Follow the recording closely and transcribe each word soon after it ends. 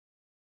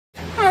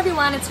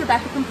everyone, it's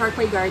Rebecca from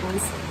Parkway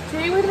Gardens.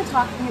 Today we're going to be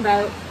talking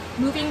about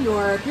moving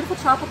your beautiful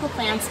tropical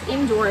plants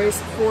indoors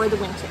for the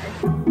winter.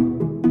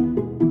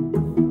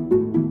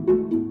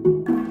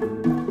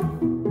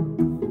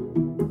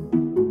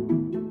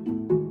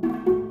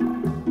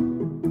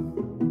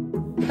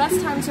 The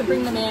best time to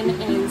bring them in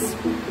is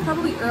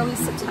probably early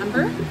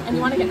September, and you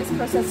want to get this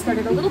process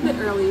started a little bit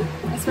early,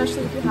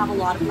 especially if you have a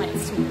lot of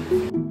plants to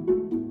move.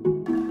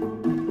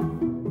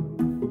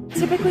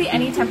 Typically,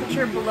 any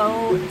temperature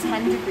below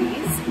 10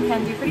 degrees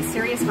can do pretty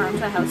serious harm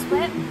to a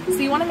houseplant, so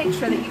you want to make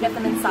sure that you get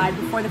them inside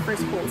before the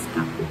first cold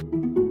snap.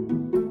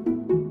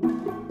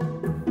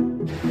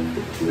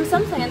 For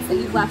some plants that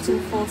you've left in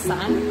full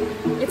sun,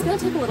 it's going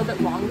to take a little bit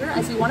longer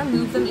as you want to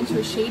move them into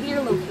a shadier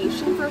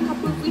location for a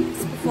couple of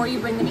weeks before you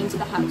bring them into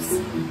the house.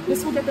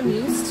 This will get them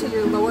used to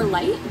your lower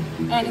light,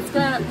 and it's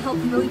going to help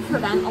really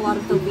prevent a lot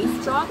of the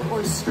leaf drop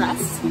or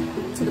stress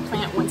to the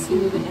plant once you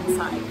move it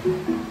inside.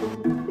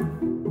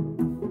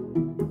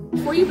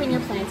 Before you bring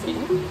your plant in,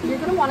 you're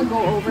going to want to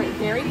go over it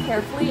very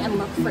carefully and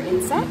look for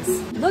insects.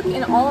 Look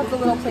in all of the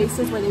little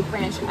places where they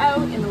branch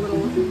out, in the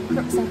little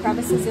crooks and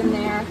crevices in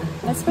there,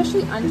 and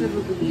especially under the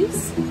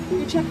leaves.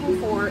 You're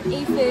checking for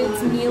aphids,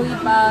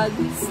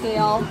 mealybugs,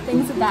 scale,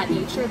 things of that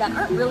nature that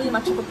aren't really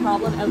much of a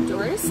problem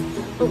outdoors,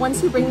 but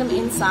once you bring them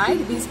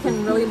inside, these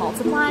can really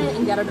multiply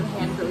and get out of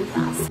hand really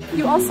fast.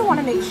 You also want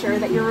to make sure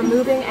that you're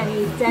removing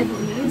any dead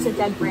leaves or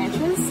dead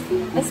branches,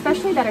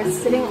 especially that are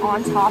sitting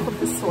on top of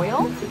the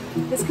soil.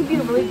 This could be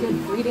a really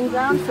good breeding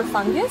ground for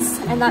fungus,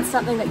 and that's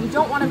something that you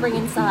don't want to bring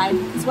inside,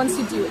 because once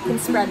you do, it can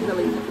spread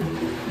really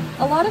quickly.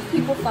 A lot of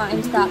people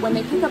find that when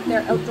they pick up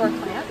their outdoor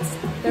plants,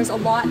 there's a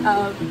lot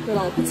of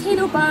little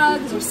potato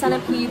bugs or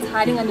centipedes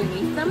hiding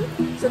underneath them.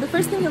 So the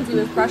first thing you'll do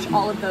is brush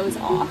all of those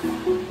off.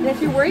 And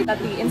if you're worried that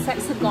the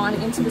insects have gone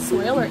into the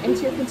soil or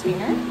into your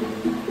container,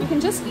 you can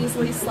just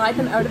easily slide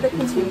them out of the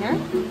container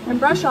and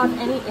brush off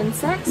any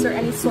insects or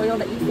any soil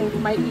that you think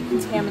might be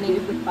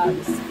contaminated with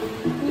bugs.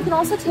 And you can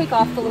also take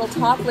off the little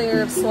top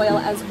layer of soil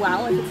as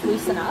well if it's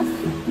loose enough,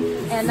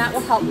 and that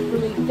will help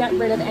really get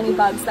rid of any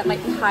bugs that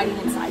might be hiding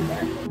inside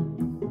there.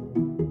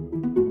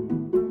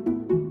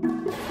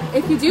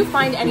 If you do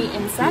find any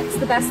insects,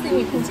 the best thing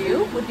you can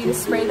do would be to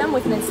spray them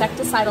with an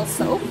insecticidal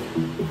soap,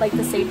 like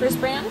the Safer's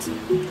brand.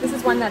 This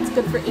is one that's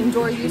good for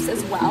indoor use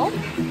as well.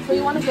 So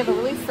you want to give a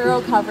really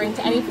thorough covering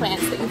to any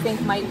plants that you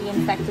think might be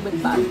infected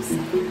with bugs.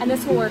 And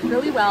this will work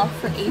really well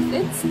for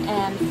aphids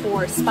and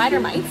for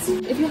spider mites.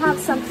 If you have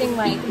something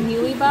like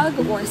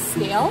mealybug or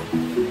scale,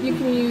 you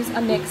can use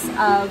a mix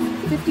of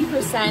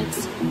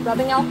 50%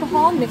 rubbing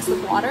alcohol mixed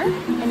with water,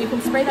 and you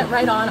can spray that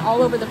right on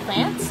all over the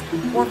plant.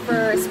 Or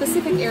for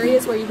specific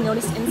areas where you've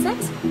noticed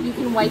insects, you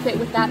can wipe it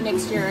with that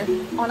mixture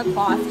on a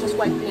cloth, just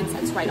wipe the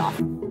insects right off.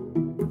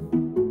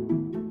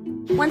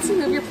 Once you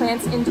move your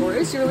plants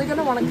indoors, you're really going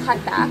to want to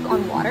cut back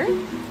on water.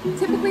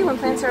 Typically when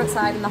plants are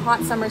outside in the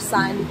hot summer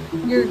sun,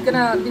 you're going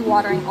to be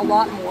watering a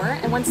lot more,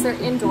 and once they're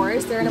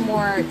indoors, they're in a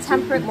more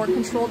temperate, more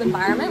controlled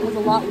environment with a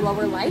lot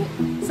lower light,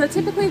 so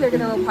typically they're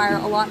going to require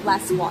a lot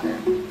less water.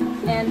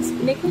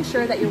 And making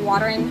sure that you're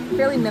watering a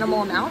fairly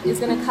minimal amount is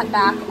going to cut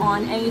back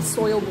on any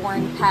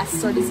soil-borne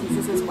pests or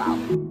diseases as well.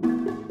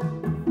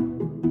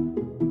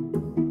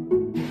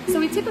 So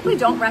we typically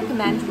don't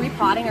recommend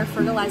repotting or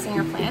fertilizing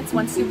your plants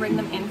once you bring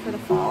them in for the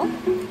fall.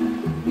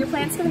 Your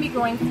plant's going to be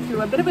going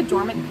through a bit of a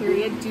dormant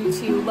period due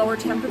to lower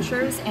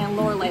temperatures and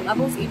lower light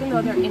levels, even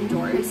though they're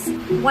indoors.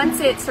 Once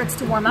it starts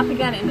to warm up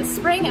again in the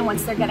spring, and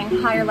once they're getting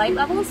higher light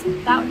levels,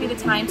 that would be the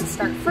time to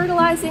start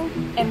fertilizing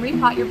and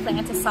repot your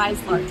plant a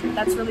size larger.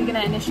 That's really going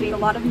to initiate a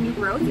lot of new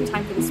growth in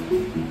time for the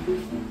spring.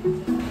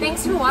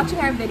 Thanks for watching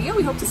our video.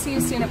 We hope to see you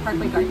soon at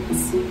Parkway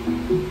Gardens.